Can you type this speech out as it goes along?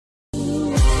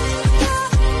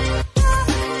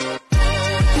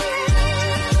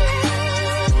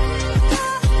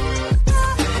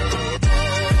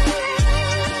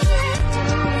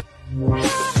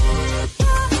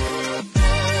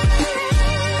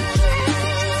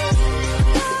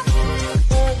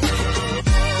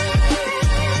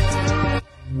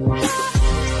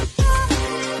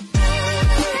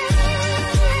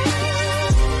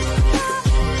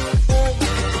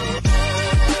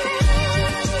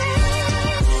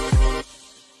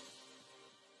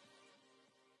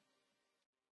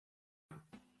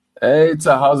Hey,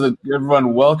 so how's it,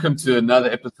 everyone? Welcome to another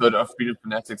episode of Freedom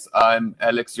Fanatics. I'm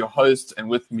Alex, your host, and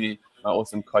with me, my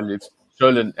awesome colleagues,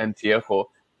 Sholin and Tiejo.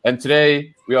 And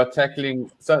today we are tackling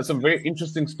some very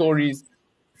interesting stories,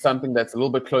 something that's a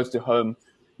little bit close to home.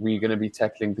 We're going to be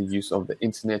tackling the use of the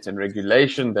internet and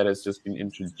regulation that has just been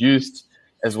introduced,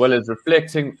 as well as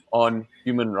reflecting on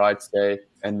Human Rights Day,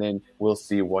 and then we'll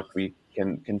see what we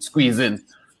can squeeze in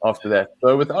after that.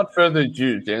 So, without further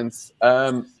ado, gents,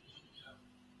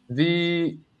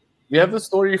 the we have the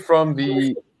story from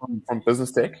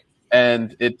Business Tech,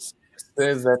 and it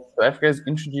says that South Africa has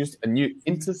introduced a new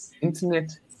internet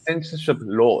censorship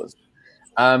laws.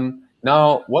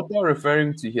 Now, what they're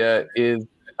referring to here is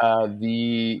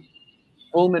the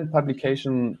Film and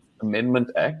Publication Amendment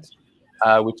Act,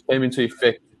 which came into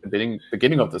effect at the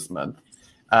beginning of this month.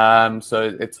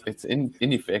 So it's in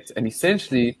effect, and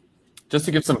essentially, just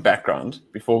to give some background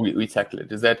before we tackle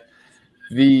it, is that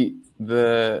the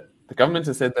government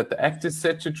has said that the act is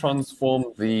set to transform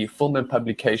the Film and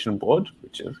Publication Board,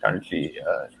 which is currently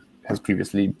has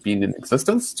previously been in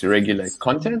existence, to regulate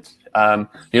content.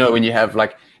 When you have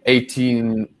like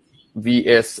 18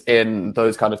 VSN,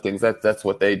 those kind of things, that's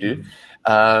what they do.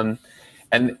 And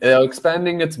they're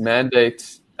expanding its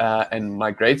mandate and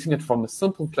migrating it from a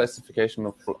simple classification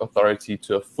of authority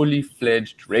to a fully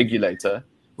fledged regulator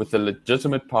with the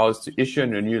legitimate powers to issue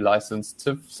and renew license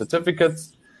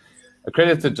certificates,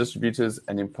 accredited distributors,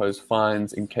 and impose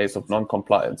fines in case of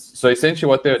non-compliance. So essentially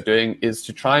what they're doing is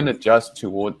to try and adjust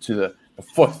to the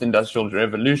fourth industrial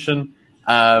revolution,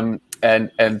 and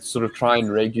sort of try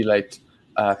and regulate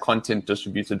content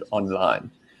distributed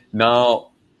online. Now,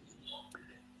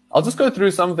 I'll just go through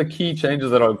some of the key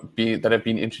changes that have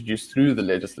been introduced through the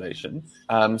legislation.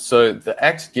 So the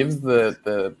Act gives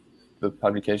the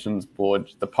Publications Board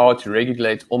the power to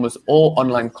regulate almost all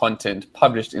online content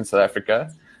published in South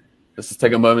Africa. Let's just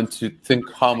take a moment to think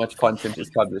how much content is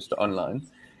published online.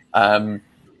 All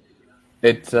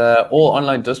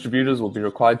online distributors will be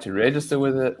required to register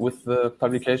with the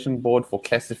Publication Board for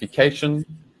classification.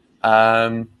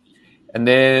 And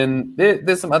then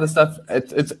there's some other stuff.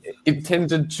 It's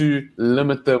intended to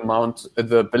limit the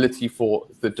ability for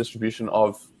the distribution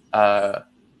of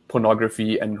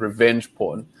pornography and revenge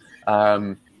porn.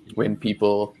 When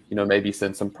people, maybe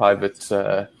send some private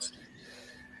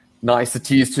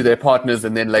niceties to their partners,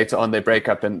 and then later on they break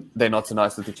up and they're not so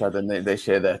nice with each other, and they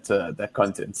share that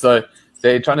content. So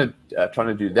they're trying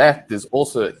to do that. There's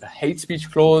also a hate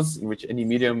speech clause in which any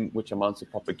medium which amounts to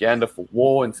propaganda for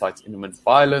war, incites imminent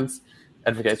violence,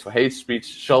 advocates for hate speech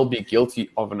shall be guilty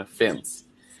of an offense.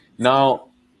 Now,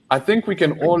 I think we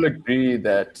can all agree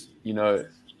that,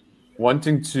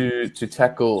 wanting to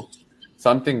tackle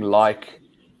something like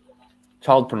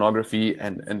child pornography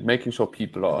and making sure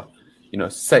people are,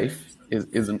 safe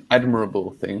is an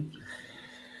admirable thing.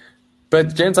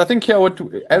 But James, I think here,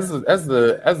 as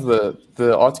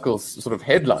the article's sort of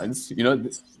headlines,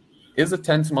 is a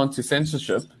tantamount to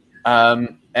censorship.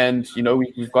 And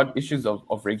we've got issues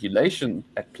of regulation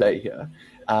at play here.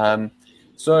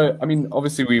 So I mean,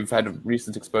 obviously we've had a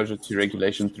recent exposure to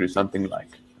regulation through something like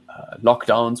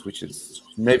lockdowns, which is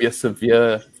maybe a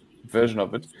severe version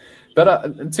of it.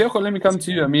 But Tiejo, let me come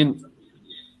to you. I mean,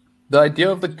 the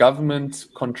idea of the government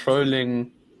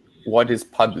controlling what is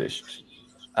published,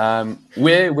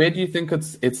 where do you think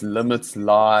its limits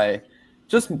lie?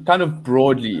 Just kind of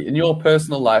broadly in your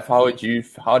personal life, how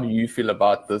do you feel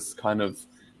about this kind of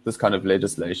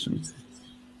legislation?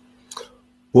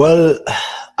 Well,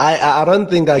 I don't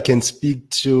think I can speak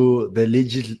to the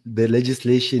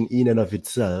legislation in and of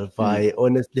itself. I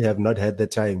honestly have not had the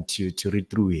time to read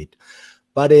through it.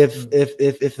 But if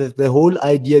the whole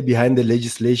idea behind the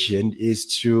legislation is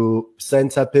to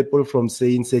censor people from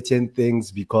saying certain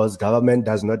things because government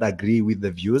does not agree with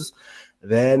the views,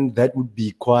 then that would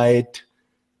be quite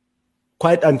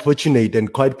unfortunate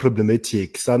and quite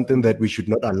problematic, something that we should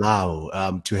not allow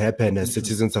to happen as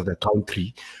citizens of the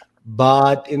country.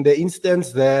 But in the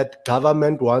instance that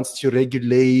government wants to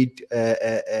regulate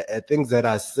things that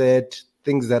are said,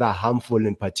 things that are harmful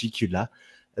in particular,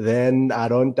 then I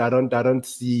don't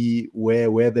see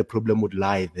where the problem would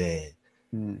lie there.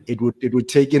 It would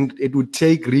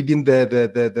take reading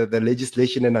the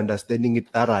legislation and understanding it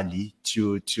thoroughly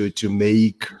to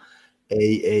make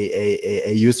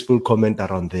a useful comment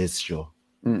around this. Sure.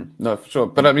 No, for sure.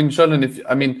 But I mean, Sheldon,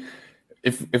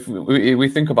 if we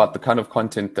think about the kind of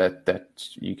content that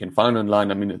you can find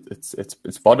online, I mean,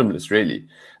 it's bottomless, really.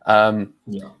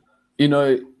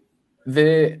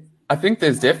 I think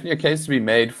there's definitely a case to be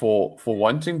made for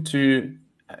wanting to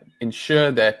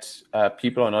ensure that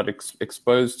people are not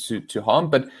exposed to harm.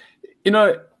 But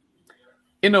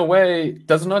in a way,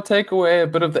 does not take away a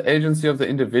bit of the agency of the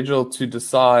individual to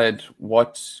decide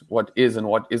what is and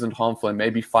what isn't harmful, and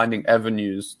maybe finding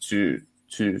avenues to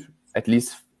at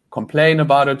least complain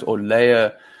about it or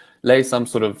lay some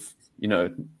sort of,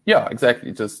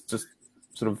 exactly, just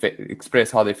sort of express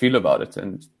how they feel about it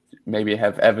and maybe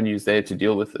have avenues there to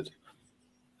deal with it.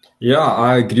 Yeah,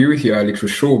 I agree with you, Alex, for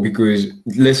sure. Because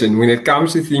listen, when it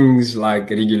comes to things like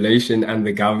regulation and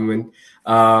the government,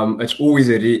 it's always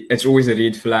a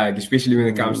red flag, especially when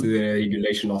it comes to the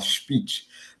regulation of speech.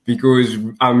 Because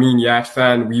at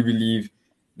FAN, we believe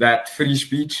that free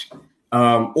speech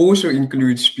also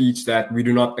includes speech that we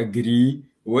do not agree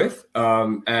with,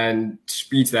 and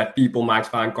speech that people might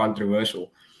find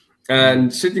controversial.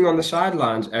 And sitting on the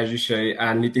sidelines, as you say,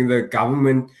 and letting the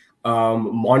government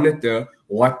monitor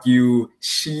what you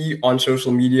see on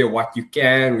social media, what you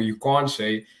can or you can't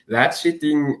say, that's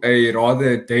setting a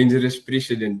rather dangerous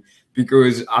precedent.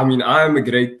 Because I am a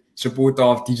great supporter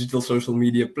of digital social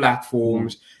media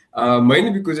platforms,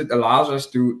 mainly because it allows us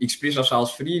to express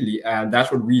ourselves freely, and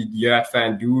that's what we here at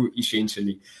FAN do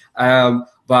essentially.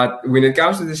 But when it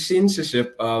comes to the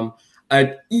censorship,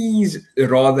 it is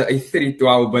rather a threat to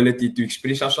our ability to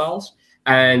express ourselves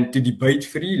and to debate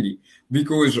freely.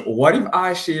 Because what if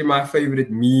I share my favorite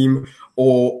meme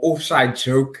or offside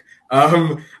joke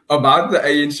about the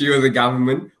ANC or the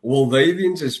government? Will they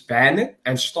then just ban it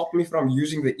and stop me from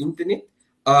using the internet?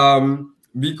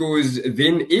 Because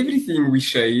then everything we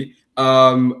say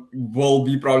will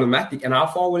be problematic. And how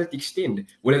far will it extend?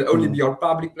 Will it only be on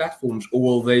public platforms, or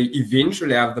will they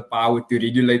eventually have the power to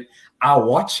regulate our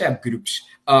WhatsApp groups,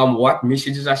 what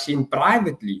messages are sent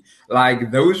privately?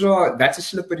 Like that's a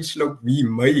slippery slope we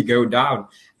may go down.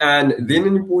 And then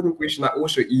an important question I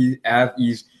also have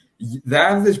is, they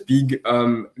have this big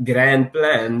grand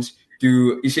plans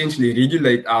to essentially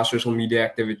regulate our social media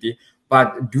activity,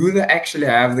 but do they actually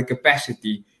have the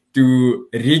capacity to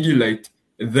regulate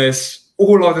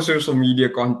all of the social media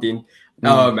content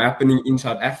happening in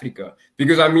South Africa?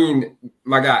 Because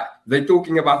my guy, they're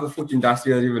talking about the fourth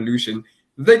industrial revolution.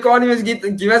 They can't even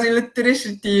give us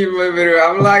electricity, bro.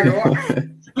 I'm like, what?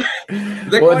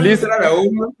 They can't even run a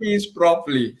home office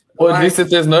properly. Or at least if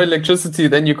there's no electricity,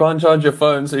 then you can't charge your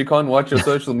phone, so you can't watch your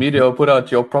social media or put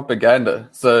out your propaganda.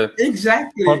 So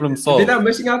exactly, problem solved. Then I'm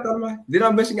missing out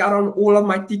on all of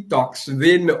my TikToks.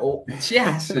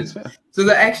 So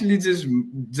they actually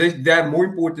there are more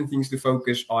important things to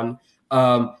focus on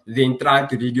than trying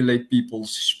to regulate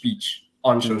people's speech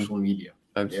on social media.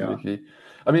 Absolutely.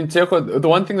 Yeah. Teko, the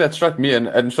one thing that struck me, and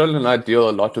Sholin and I deal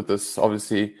a lot with this,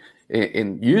 obviously,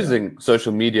 in using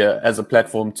social media as a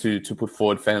platform to put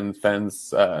forward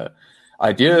fans'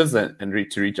 ideas and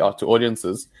to reach out to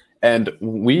audiences. And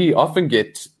we often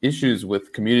get issues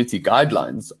with community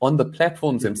guidelines on the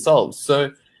platforms themselves.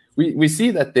 So we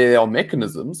see that there are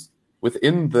mechanisms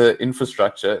within the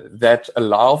infrastructure that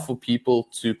allow for people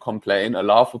to complain,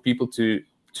 allow for people to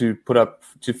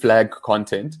flag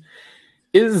content.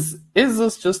 Is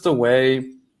this just a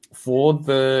way for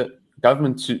the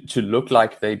government to look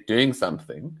like they're doing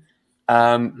something?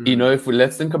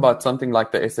 Let's think about something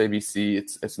like the SABC.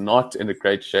 It's not in a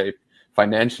great shape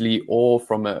financially, or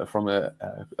from a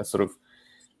sort of,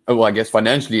 I guess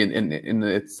financially in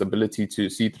its ability to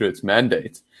see through its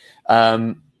mandate.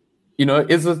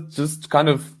 Is it just kind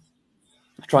of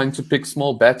trying to pick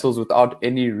small battles without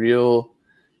any real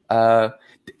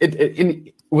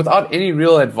without any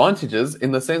real advantages,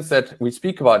 in the sense that we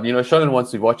speak about, Sholin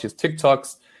wants to watch his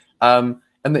TikToks, and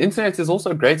the internet is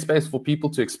also a great space for people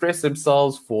to express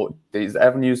themselves, for these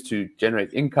avenues to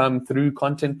generate income through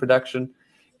content production.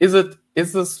 Is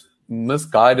this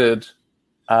misguided,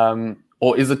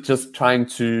 or is it just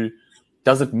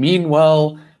does it mean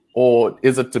well, or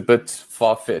is it a bit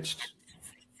far-fetched?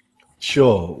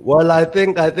 Sure. Well, I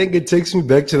think it takes me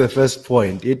back to the first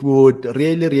point. It would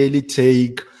really, really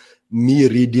take me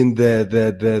reading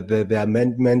the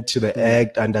amendment to the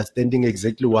act, understanding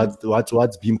exactly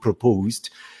what's being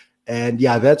proposed. And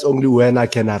that's only when I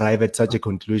can arrive at such a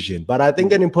conclusion. But I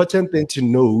think an important thing to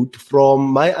note from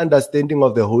my understanding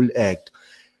of the whole act,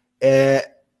 the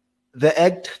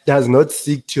act does not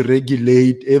seek to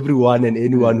regulate everyone and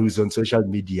anyone who's on social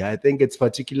media. I think it's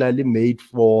particularly made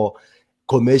for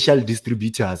commercial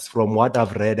distributors, from what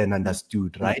I've read and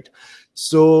understood, right?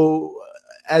 So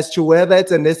as to whether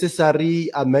it's a necessary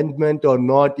amendment or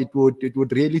not, it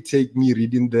would really take me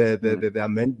reading the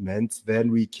amendments.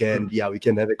 Then we can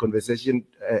have a conversation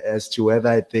as to whether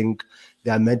I think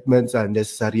the amendments are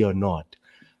necessary or not.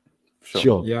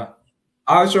 Sure. Yeah.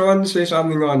 I also want to say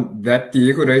something on that.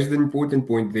 Diego raised an important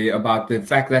point there about the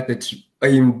fact that it's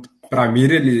aimed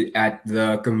primarily at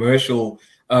the commercial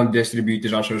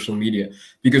distributors on social media,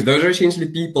 because those are essentially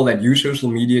people that use social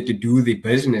media to do their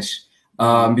business.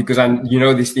 Because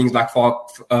these things like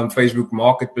Facebook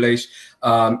Marketplace,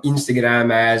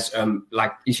 Instagram has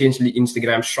like essentially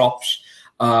Instagram shops.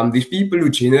 These people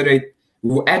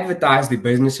who advertise their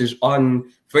businesses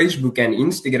on Facebook and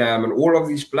Instagram and all of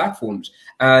these platforms.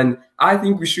 And I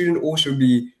think we shouldn't also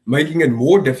be making it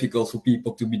more difficult for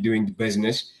people to be doing the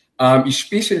business,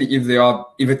 especially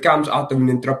if it comes out of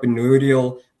an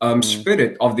entrepreneurial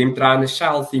spirit of them trying to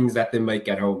sell things that they make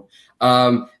at home.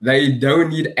 They don't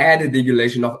need added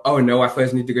regulation of, oh no, I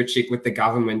first need to go check with the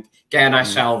government. Can I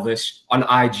sell this on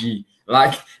IG?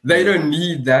 Like, they don't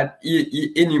need that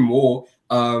anymore,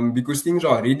 because things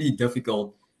are really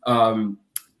difficult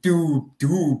to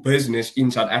do business in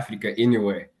South Africa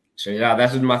anyway. So yeah,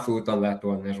 that's my thought on that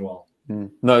one as well.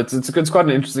 No, it's quite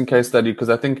an interesting case study, because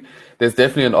I think there's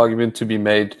definitely an argument to be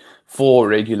made for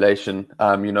regulation.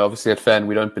 Obviously at FAN,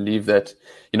 we don't believe that,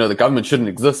 the government shouldn't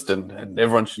exist and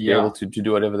everyone should be able to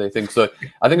do whatever they think. So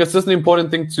I think it's just an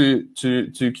important thing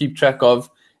to keep track of.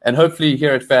 And hopefully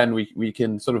here at FAN, we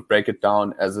can sort of break it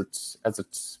down as it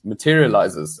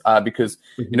materializes. Because,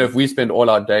 if we spend all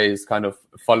our days kind of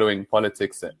following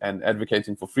politics and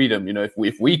advocating for freedom,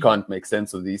 if we can't make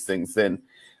sense of these things, then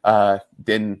there's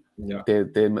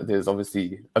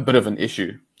obviously a bit of an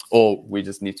issue, or we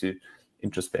just need to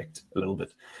introspect a little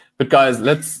bit. But guys,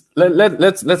 let's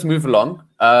move along.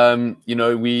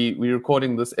 We're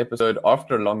recording this episode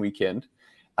after a long weekend,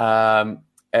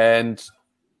 and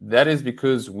that is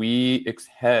because we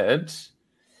had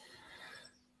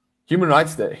Human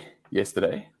Rights Day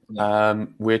yesterday,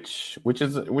 which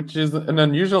is an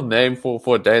unusual name for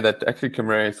a day that actually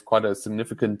commemorates quite a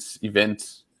significant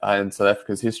event in South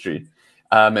Africa's history,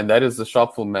 and that is the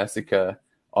Sharpeville Massacre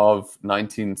of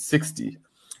 1960.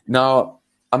 Now,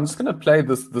 I'm just going to play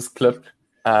this clip,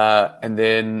 and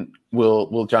then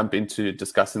we'll jump into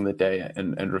discussing the day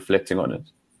and reflecting on it.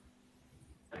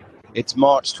 It's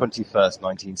March 21st,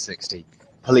 1960.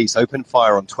 Police opened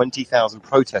fire on 20,000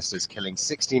 protesters, killing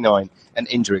 69 and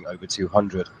injuring over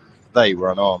 200. They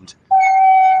were unarmed.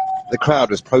 The crowd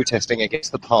was protesting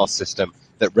against the pass system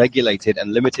that regulated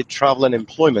and limited travel and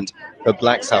employment for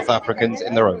black South Africans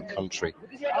in their own country.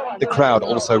 The crowd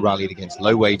also rallied against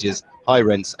low wages, high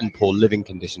rents and poor living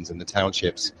conditions in the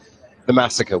townships. The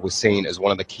massacre was seen as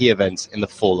one of the key events in the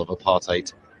fall of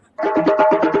apartheid.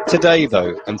 Today,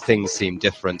 though, and things seem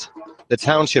different. The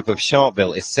township of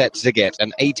Sharpeville is set to get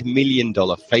an $8 million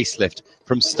facelift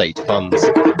from state funds.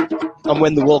 And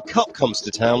when the World Cup comes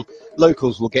to town,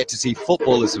 locals will get to see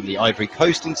footballers from the Ivory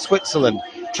Coast and Switzerland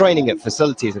training at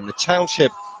facilities in the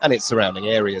township and its surrounding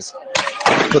areas.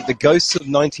 But the ghosts of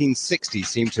 1960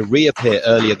 seem to reappear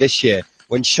earlier this year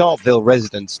when Sharpeville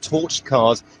residents torched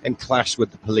cars and clashed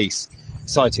with the police,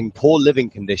 citing poor living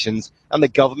conditions and the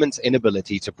government's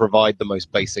inability to provide the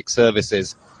most basic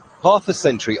services. Half a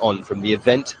century on from the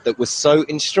event that was so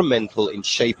instrumental in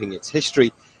shaping its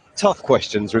history, tough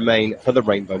questions remain for the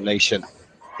Rainbow Nation.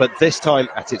 But this time,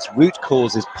 at its root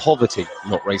cause is poverty,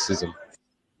 not racism.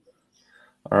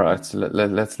 All right, so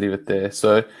let's leave it there.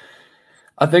 So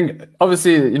I think,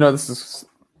 obviously, this is...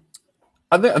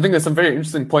 I think there's some very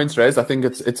interesting points raised. I think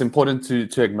it's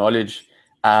important to acknowledge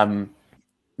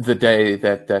the day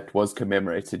that was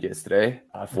commemorated yesterday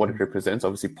for what it represents.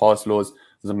 Obviously, pass laws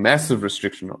was a massive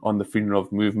restriction on the freedom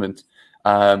of movement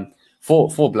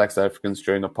for Black South Africans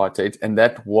during apartheid, and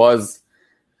that was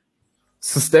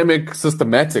systematic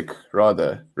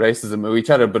racism. We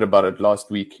chatted a bit about it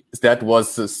last week. That was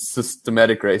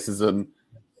systematic racism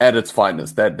at its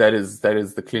finest. That is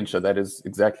the clincher. That is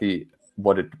exactly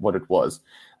what it was.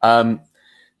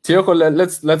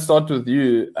 Tioko, let's start with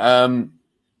you.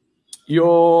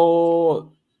 Your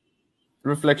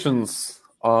reflections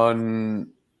on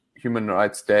Human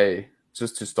Rights Day,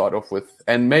 just to start off with,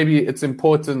 and maybe its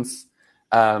importance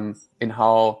in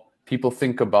how people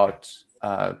think about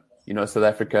South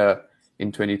Africa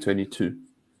in 2022.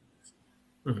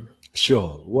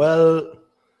 Sure. Well,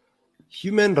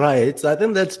 human rights, I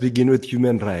think let's begin with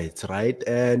human rights, right?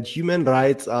 And human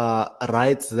rights are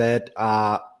rights that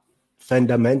are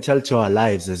fundamental to our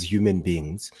lives as human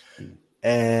beings.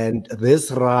 And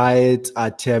this right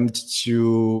attempt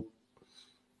to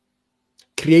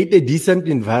create a decent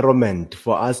environment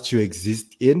for us to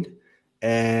exist in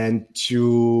and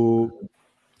to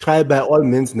try by all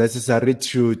means necessary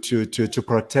to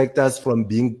protect us from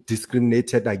being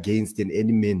discriminated against in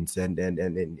any means and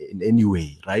in any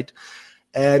way, right?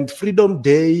 And Freedom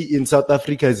Day in South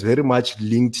Africa is very much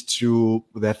linked to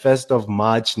the 1st of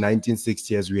March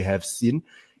 1960, as we have seen.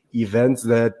 events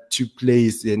that took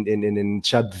place in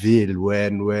Sharpeville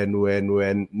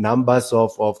when numbers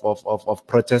of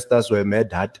protesters were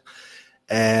murdered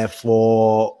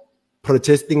for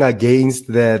protesting against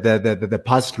the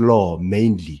passed law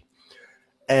mainly.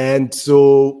 And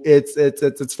so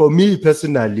it's for me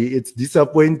personally, it's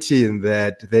disappointing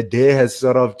that the day has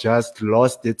sort of just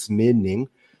lost its meaning.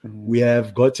 We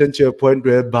have gotten to a point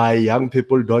whereby young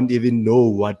people don't even know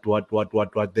what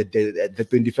the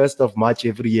 21st of March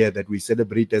every year that we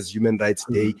celebrate as Human Rights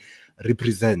Day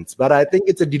represents. But I think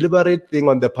it's a deliberate thing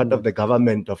on the part of the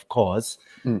government, of course,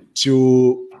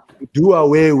 to do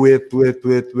away with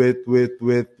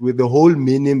the whole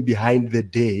meaning behind the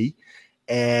day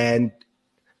and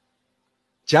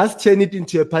just turn it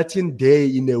into a partying day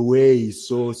in a way,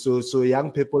 so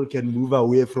young people can move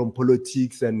away from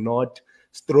politics and not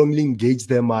strongly engage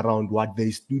them around what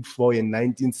they stood for in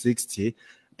 1960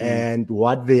 and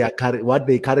what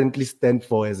they currently stand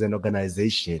for as an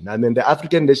organization. I mean, the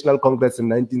African National Congress in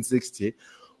 1960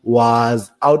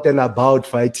 was out and about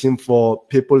fighting for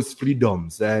people's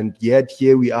freedoms, and yet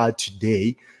here we are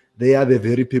today. They are the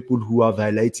very people who are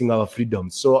violating our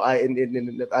freedoms. So I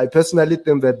personally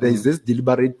think that there is this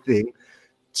deliberate thing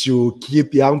to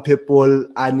keep young people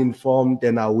uninformed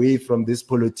and away from this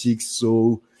politics,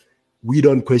 so we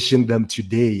don't question them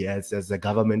today as the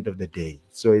government of the day.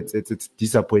 So it's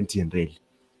disappointing, really.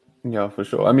 Yeah, for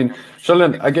sure. I mean,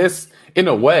 Sheldon, I guess in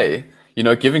a way,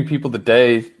 giving people the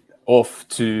day off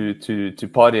to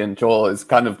party and enjoy is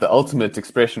kind of the ultimate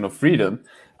expression of freedom,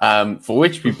 for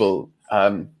which people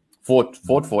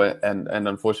fought for, and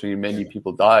unfortunately many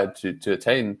people died to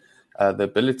attain the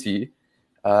ability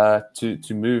to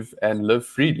move and live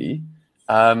freely.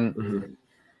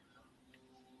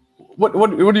 What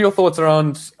are your thoughts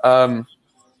around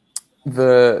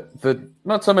the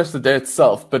not so much the day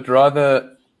itself, but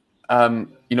rather in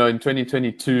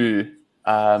 2022,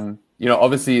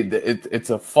 obviously it's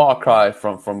a far cry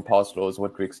from past laws,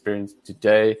 what we experience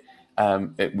today.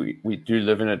 We do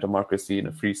live in a democracy, in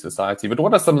a free society, but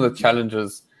what are some of the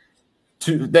challenges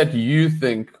that you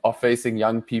think are facing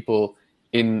young people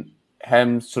in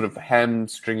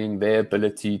hamstringing their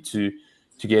ability to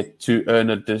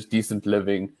earn a decent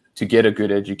living, to get a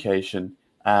good education,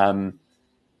 one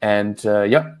of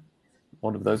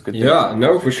those good things? Yeah,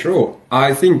 no, for sure.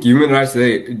 I think human rights,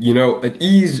 it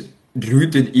is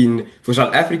rooted in, for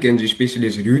South Africans especially,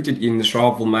 is rooted in the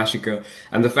Sharpeville massacre,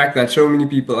 and the fact that so many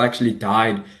people actually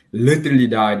literally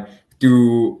died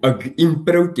in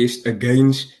protest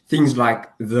against things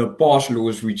like the past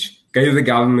laws, which gave the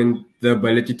government the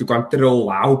ability to control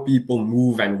how people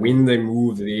move and when they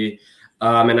move there,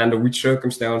 and under which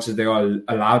circumstances they are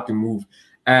allowed to move.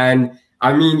 And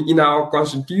I mean, in our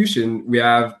constitution, we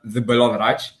have the Bill of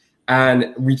Rights,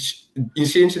 and which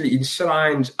essentially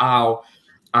enshrines our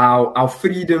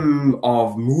freedom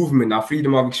of movement, our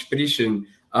freedom of expression,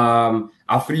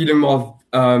 our freedom of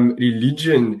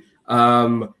religion,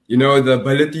 the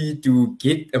ability to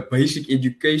get a basic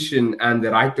education and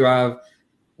the right to have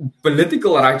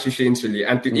political rights, essentially,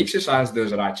 and to exercise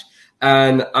those rights.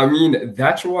 And I mean,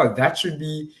 that's why that should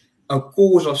be a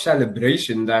cause of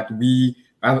celebration, that we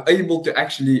are able to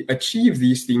actually achieve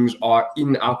these things are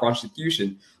in our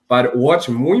constitution. But what's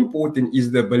more important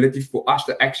is the ability for us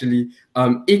to actually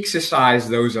exercise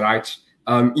those rights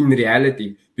in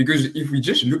reality. Because if we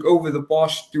just look over the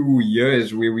past 2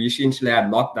 years where we essentially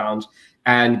had lockdowns,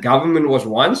 and government was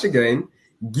once again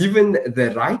given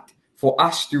the right for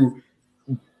us were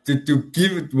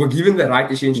given the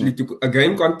right essentially to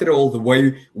again control the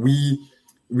way we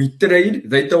trade.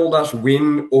 They told us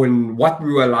when on what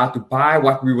we were allowed to buy,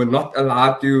 what we were not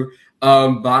allowed to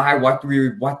buy,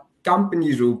 what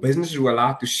companies or businesses were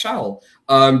allowed to sell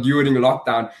during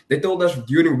lockdown. They told us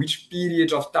during which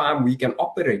periods of time we can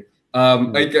operate,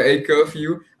 aka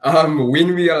curfew,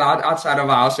 when we are allowed outside of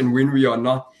our house and when we are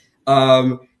not.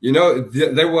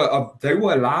 They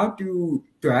were allowed to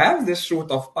have this sort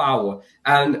of power,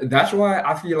 and that's why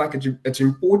I feel like it's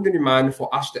important reminder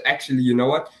for us to actually,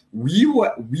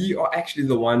 we are actually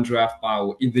the ones who have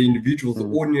power, in the individuals, the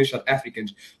ordinary South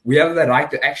Africans. We have the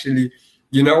right to actually,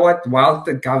 while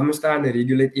the government's trying to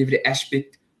regulate every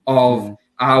aspect of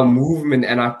our movement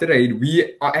and our trade,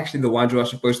 we are actually the ones who are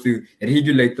supposed to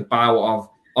regulate the power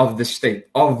of the state,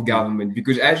 of government,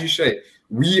 because as you say,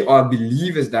 we are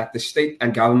believers that the state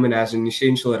and government has an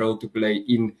essential role to play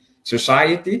in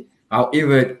society.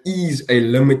 However, it is a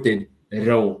limited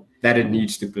role that it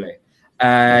needs to play.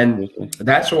 And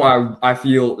that's why I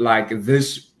feel like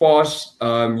this past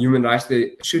Human Rights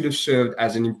Day should have served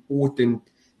as an important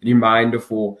reminder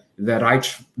for the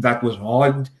rights that was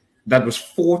hard that was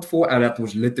fought for and that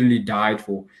was literally died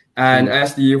for. And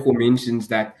as Diego mentions,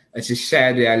 that it's a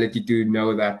sad reality to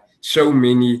know that so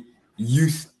many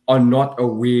youth are not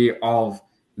aware of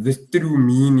the true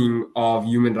meaning of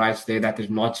Human Rights Day, that is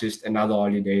not just another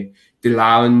holiday to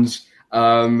lounge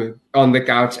on the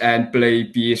couch and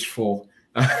play PS4.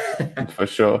 For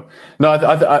sure. No,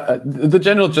 the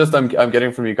general gist I'm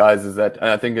getting from you guys is that, and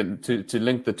I think to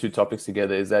link the two topics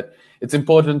together, is that it's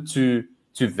important to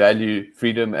value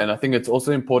freedom, and I think it's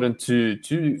also important to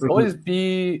always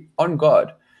be on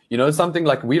guard. You know, something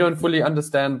like, we don't fully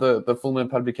understand the Film and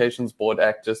Publications Board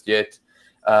Act just yet.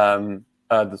 The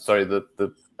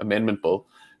amendment bill.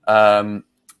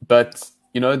 But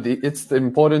you know, it's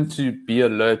important to be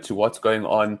alert to what's going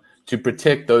on to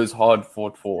protect those hard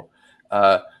fought for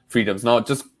freedoms. Now,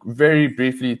 just very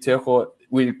briefly, Tejo,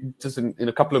 we just in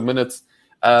a couple of minutes,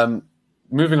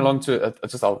 moving along to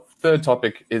just our third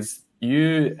topic, is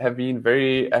you have been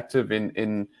very active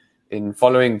in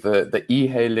following the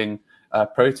e-hailing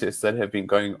protests that have been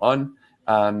going on.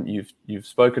 You've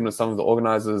spoken with some of the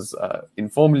organizers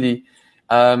informally.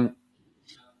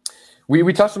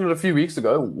 We touched on it a few weeks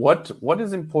ago. What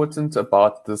is important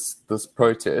about this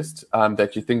protest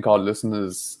that you think our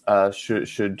listeners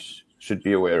should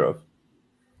be aware of?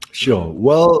 Sure.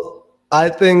 Well, I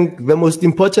think the most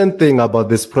important thing about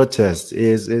this protest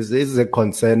is a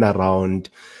concern around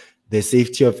the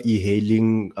safety of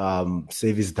e-hailing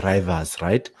service drivers,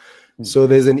 right? So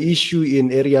there's an issue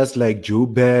in areas like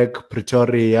Joburg,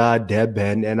 Pretoria,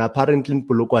 Durban, and apparently in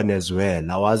Polokwane as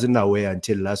well. I wasn't aware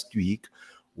until last week,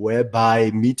 whereby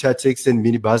meter taxi and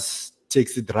minibus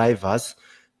taxi drivers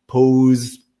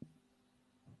pose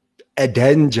a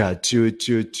danger to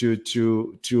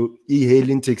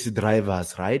e-hailing taxi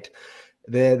drivers, right?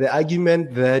 The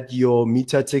argument that your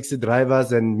meter taxi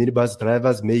drivers and minibus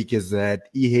drivers make is that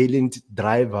e-hailing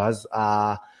drivers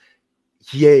are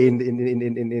here in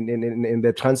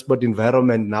the transport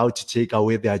environment now to take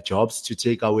away their jobs, to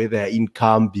take away their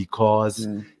income, because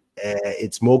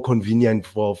it's more convenient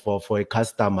for a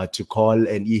customer to call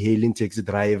an e-hailing taxi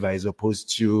driver as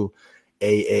opposed to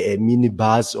a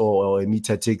minibus or a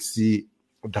meter taxi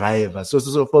driver.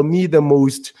 So for me, the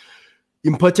most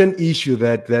important issue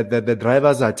that the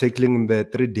drivers are tackling in the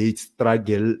 3-day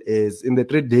struggle is in the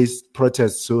 3 days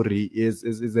protest, is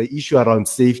the issue around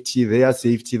safety, their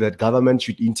safety, that government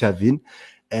should intervene,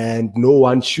 and no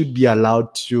one should be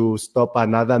allowed to stop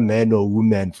another man or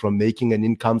woman from making an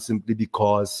income simply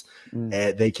because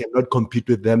they cannot compete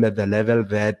with them at the level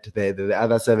that the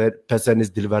other person is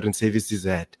delivering services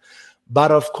at. But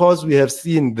of course, we have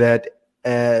seen that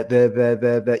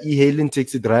the e-hailing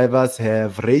taxi drivers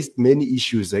have raised many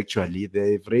issues. Actually,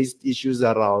 they've raised issues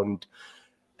around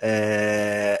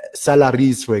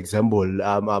salaries, for example,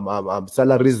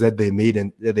 salaries that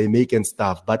they make and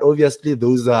stuff. But obviously,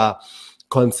 those are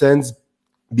concerns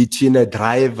between a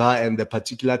driver and the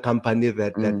particular company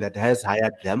that has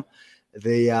hired them.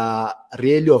 They are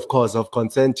really, of course, of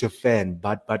concern to fan,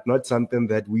 but not something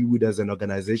that we would as an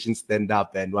organization stand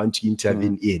up and want to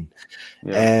intervene in.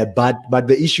 Yeah. But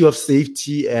the issue of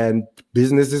safety and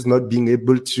businesses not being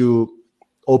able to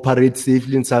operate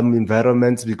safely in some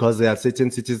environments because there are certain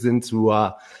citizens who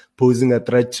are posing a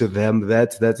threat to them,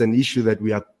 that's an issue that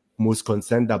we are most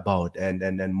concerned about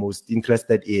and most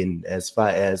interested in as far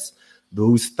as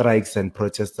those strikes and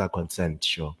protests are concerned.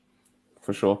 Sure.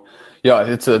 For sure. Yeah,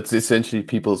 it's essentially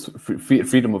people's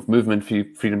freedom of movement,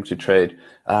 freedom to trade.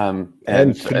 And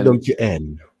freedom to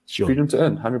earn. Sure. Freedom to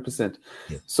earn, 100%.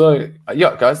 Yeah. So,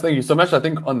 guys, thank you so much. I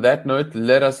think on that note,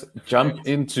 let us jump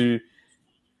into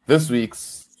this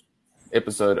week's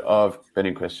episode of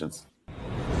Burning Questions.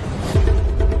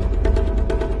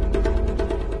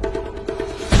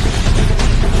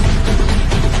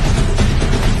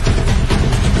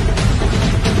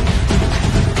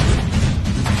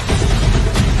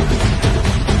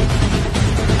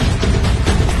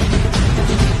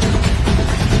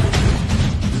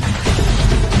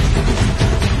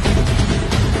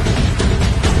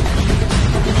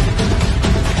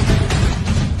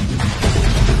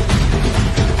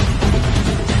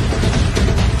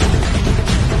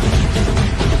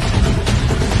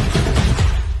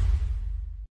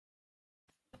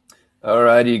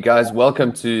 Alrighty, guys,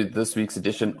 welcome to this week's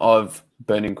edition of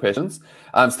Burning Questions.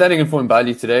 I'm standing in for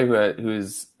Mbali today, who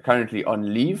is currently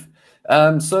on leave.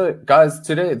 So, guys,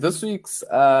 this week's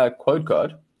quote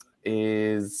card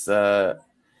is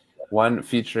one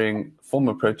featuring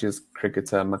former Proteas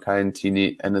cricketer Makhaya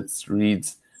Ntini, and it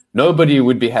reads, "Nobody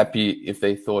would be happy if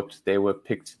they thought they were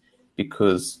picked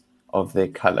because of their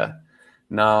color."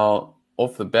 Now,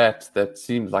 off the bat, that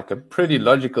seems like a pretty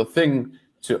logical thing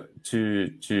to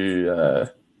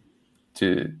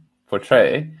to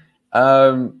portray.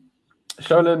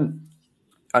 Sholin,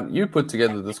 you put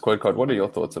together this quote card. What are your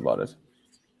thoughts about it?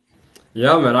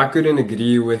 Yeah, man, I couldn't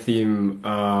agree with him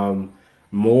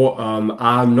more.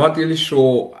 I'm not really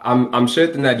sure. I'm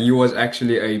certain that he was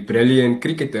actually a brilliant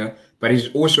cricketer, but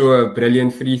he's also a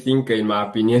brilliant free thinker, in my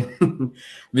opinion.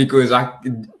 Because I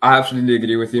absolutely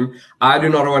agree with him. I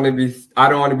don't want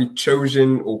to be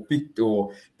chosen or picked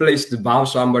or placed above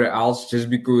somebody else just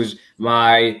because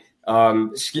my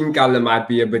skin color might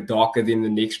be a bit darker than the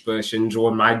next person's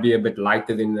or might be a bit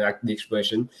lighter than the next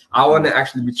person. I want to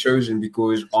actually be chosen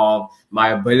because of my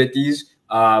abilities,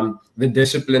 the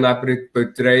discipline I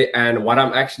portray, and what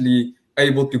I'm actually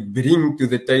able to bring to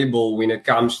the table when it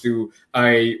comes to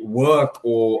a work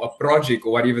or a project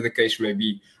or whatever the case may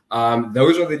be.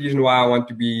 Those are the reasons why I want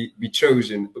to be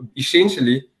chosen.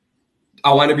 Essentially,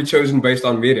 I want to be chosen based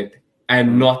on merit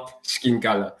and not skin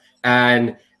color.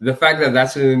 And the fact that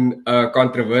that's a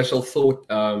controversial thought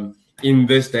in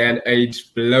this day and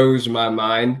age blows my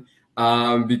mind,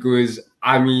 because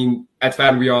I mean, at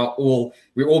FAN we all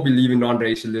believe in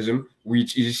non-racialism,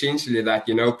 which is essentially that,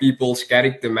 you know, people's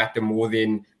character matter more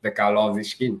than the color of their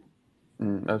skin.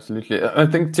 Absolutely. I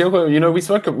think, Tiago, you know, we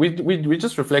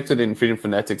just reflected in Freedom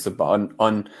Fanatics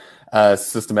on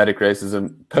systematic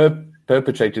racism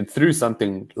perpetrated through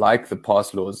something like the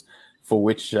pass laws, for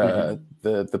which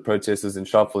the protesters in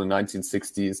Sharpeville in the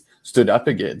 1960s stood up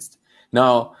against.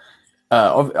 Now,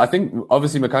 I think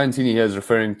obviously Makhaya Ntini here is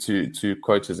referring to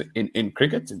quotas in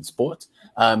cricket, in sport.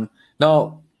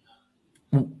 Now,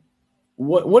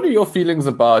 what are your feelings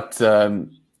about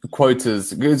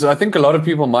quotas? Because I think a lot of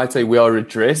people might say we are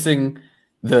redressing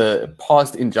the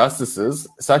past injustices,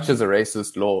 such as a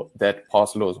racist law that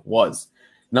pass laws was.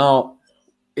 Now,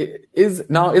 is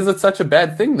it such a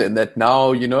bad thing then that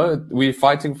now, you know, we're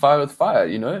fighting fire with fire?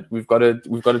 You know, we've got to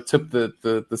tip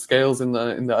the scales in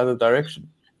the other direction.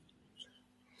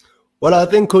 Well, I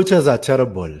think coaches are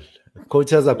terrible.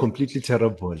 Coaches are completely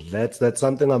terrible. That's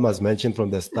something I must mention from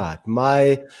the start.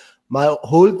 My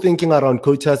whole thinking around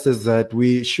coaches is that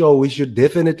we should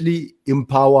definitely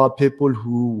empower people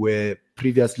who were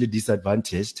previously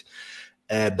disadvantaged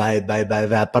by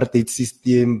the apartheid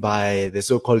system, by the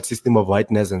so-called system of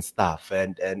whiteness and stuff.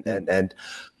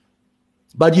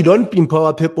 But you don't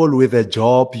empower people with a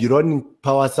job. You don't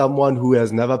empower someone who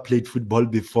has never played football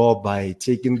before by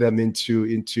taking them into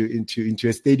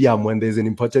a stadium when there's an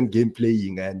important game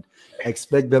playing and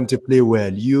expect them to play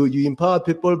well. You empower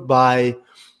people by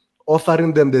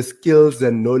offering them the skills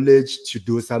and knowledge to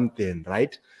do something,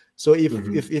 right? So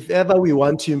if ever we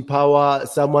want to empower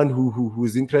someone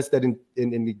who's interested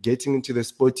in getting into the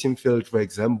sporting field, for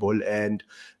example, and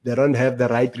they don't have the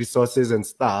right resources and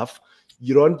stuff,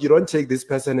 you don't take this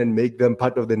person and make them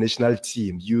part of the national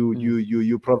team.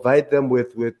 You provide them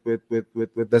with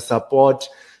the support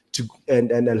to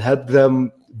and help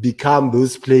them become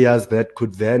those players that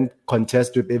could then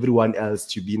contest with everyone else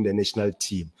to be in the national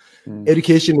team.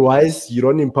 Education wise, you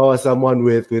don't empower someone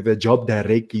with a job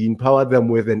directly. You empower them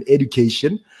with an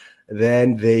education,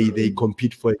 then they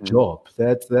compete for a job.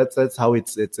 That's how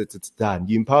it's done.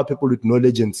 You empower people with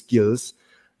knowledge and skills,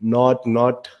 not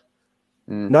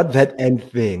that end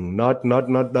thing, not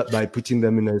by putting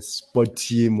them in a sport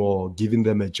team or giving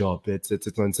them a job.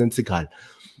 It's nonsensical.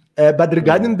 But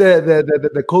regarding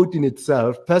the quote in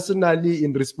itself, personally,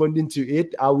 in responding to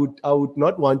it, I would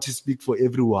not want to speak for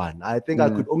everyone. I think I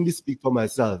could only speak for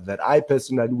myself, that I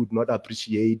personally would not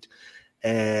appreciate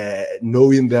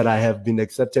knowing that I have been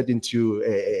accepted into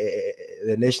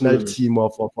the national team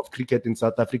of cricket in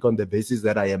South Africa on the basis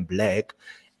that I am black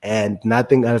and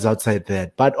nothing else outside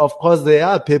that. But of course, there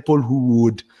are people who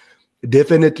would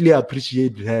definitely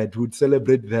appreciate that, would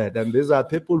celebrate that. And these are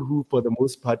people who, for the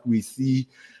most part, we see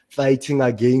fighting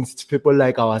against people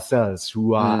like ourselves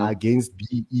who are against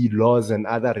BE laws and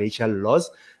other racial laws.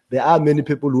 There are many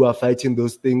people who are fighting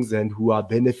those things and who are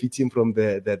benefiting from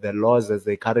the laws as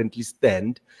they currently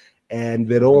stand. And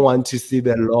they don't want to see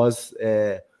the laws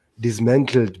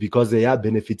dismantled because they are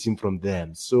benefiting from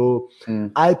them. So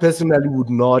I personally would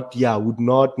not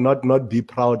be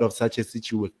proud of such a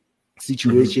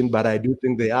situation, but I do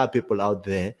think there are people out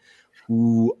there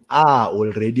who are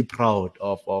already proud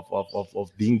of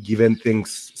being given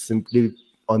things simply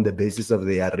on the basis of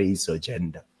their race or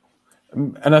gender.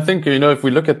 And I think, you know, if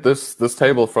we look at this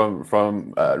table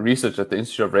from research at the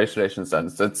Institute of Race Relations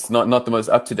Studies, it's not the most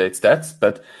up-to-date stats,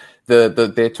 but their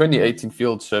 2018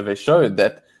 field survey showed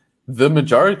that the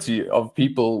majority of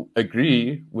people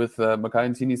agree with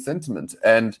Makhaya Ntini's sentiment.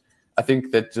 And I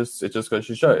think that it just goes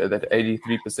to show that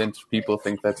 83% of people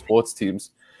think that sports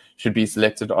teams should be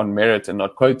selected on merit and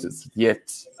not quotas.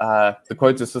 Yet the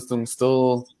quota system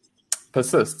still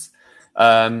persists.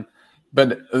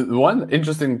 But one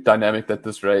interesting dynamic that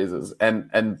this raises,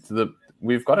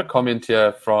 we've got a comment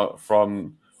here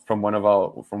from one of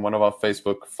our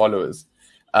Facebook followers,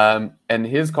 and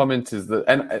his comment is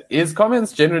and his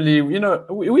comments generally,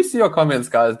 we see your comments,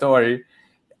 guys. Don't worry,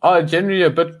 are generally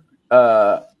a bit.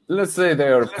 Let's say they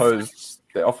are opposed.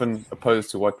 They're often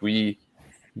opposed to what we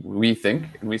think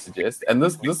and we suggest. And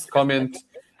this comment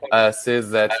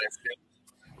says that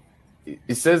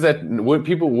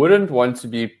people wouldn't want to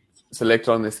be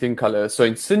selected on their skin color. So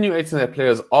insinuating that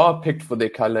players are picked for their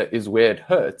color is where it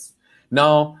hurts.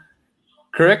 Now,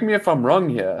 correct me if I'm wrong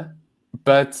here,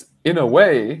 but in a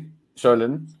way,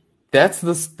 Sholin, that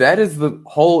is the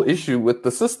whole issue with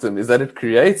the system, is that it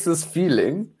creates this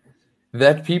feeling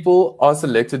that people are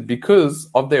selected because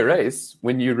of their race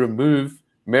when you remove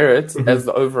merit as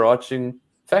the overarching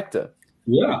factor.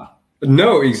 Yeah.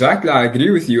 No, exactly. I agree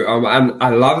with you. And I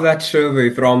love that survey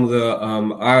from the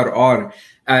IRR.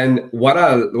 And what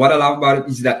I love about it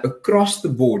is that across the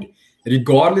board,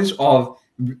 regardless of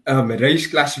race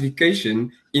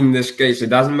classification, in this case, it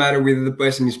doesn't matter whether the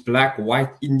person is black, white,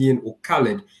 Indian, or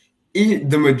colored,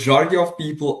 the majority of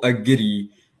people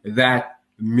agree that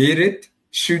merit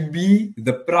should be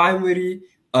the primary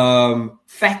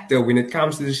factor when it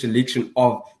comes to the selection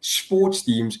of sports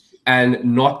teams and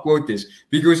not quotas.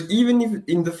 Because even if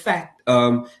in the fact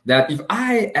that if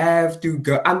I have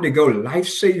to undergo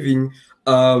life-saving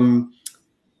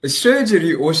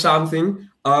surgery or something,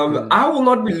 I will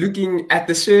not be looking at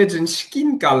the surgeon's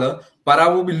skin color, but I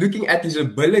will be looking at his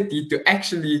ability to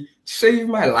actually save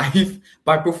my life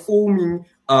by performing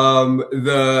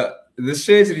the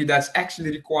surgery that's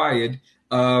actually required,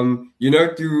 to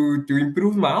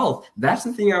improve my health. That's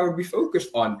the thing I would be focused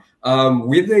on.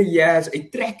 Whether he has a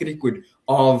track record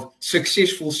of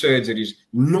successful surgeries,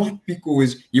 not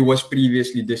because he was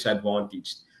previously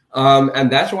disadvantaged. And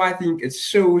that's why I think it's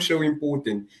so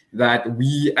important that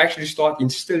we actually start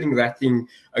instilling that thing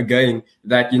again,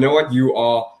 that, you know what, you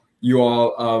are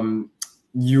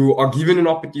given an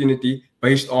opportunity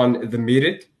based on the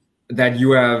merit that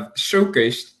you have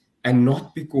showcased, and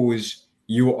not because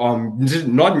you are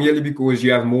not merely because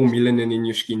you have more melanin in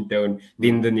your skin tone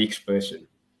than the next person.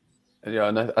 Yeah,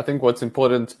 and I think what's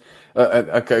important,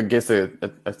 I guess a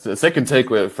second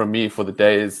takeaway from me for the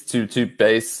day is to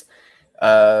base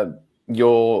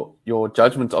your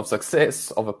judgment of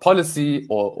success of a policy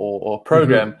or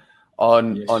program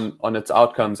on its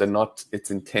outcomes and not its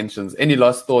intentions. Any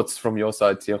last thoughts from your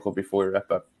side, Tiago, before we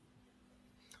wrap up?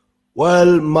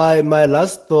 Well, my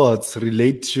last thoughts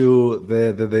relate to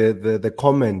the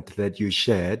comment that you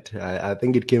shared. I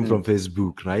think it came from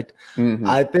Facebook, right? Mm-hmm.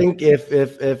 I think if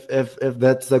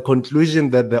that's the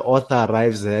conclusion that the author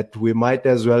arrives at, we might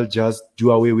as well just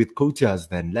do away with quotas.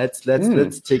 Then let's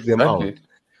take them out.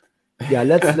 Yeah,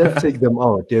 let's take them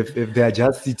out if they are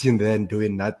just sitting there and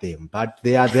doing nothing. But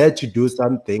they are there to do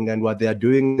something, and what they are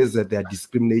doing is that they are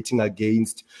discriminating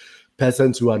against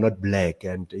persons who are not black,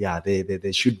 and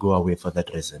they should go away for that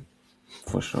reason.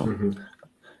 For sure.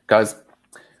 Guys,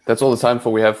 that's all the time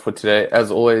we have for today.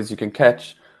 As always, you can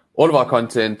catch all of our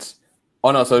content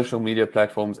on our social media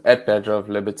platforms at Badger of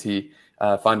Liberty.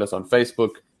 Find us on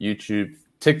Facebook, YouTube,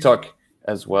 TikTok,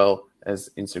 as well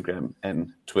as Instagram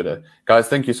and Twitter. Guys,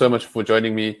 thank you so much for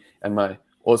joining me and my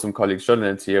awesome colleagues, Sholin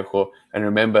and Tiago. And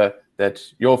remember that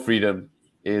your freedom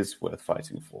is worth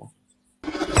fighting for.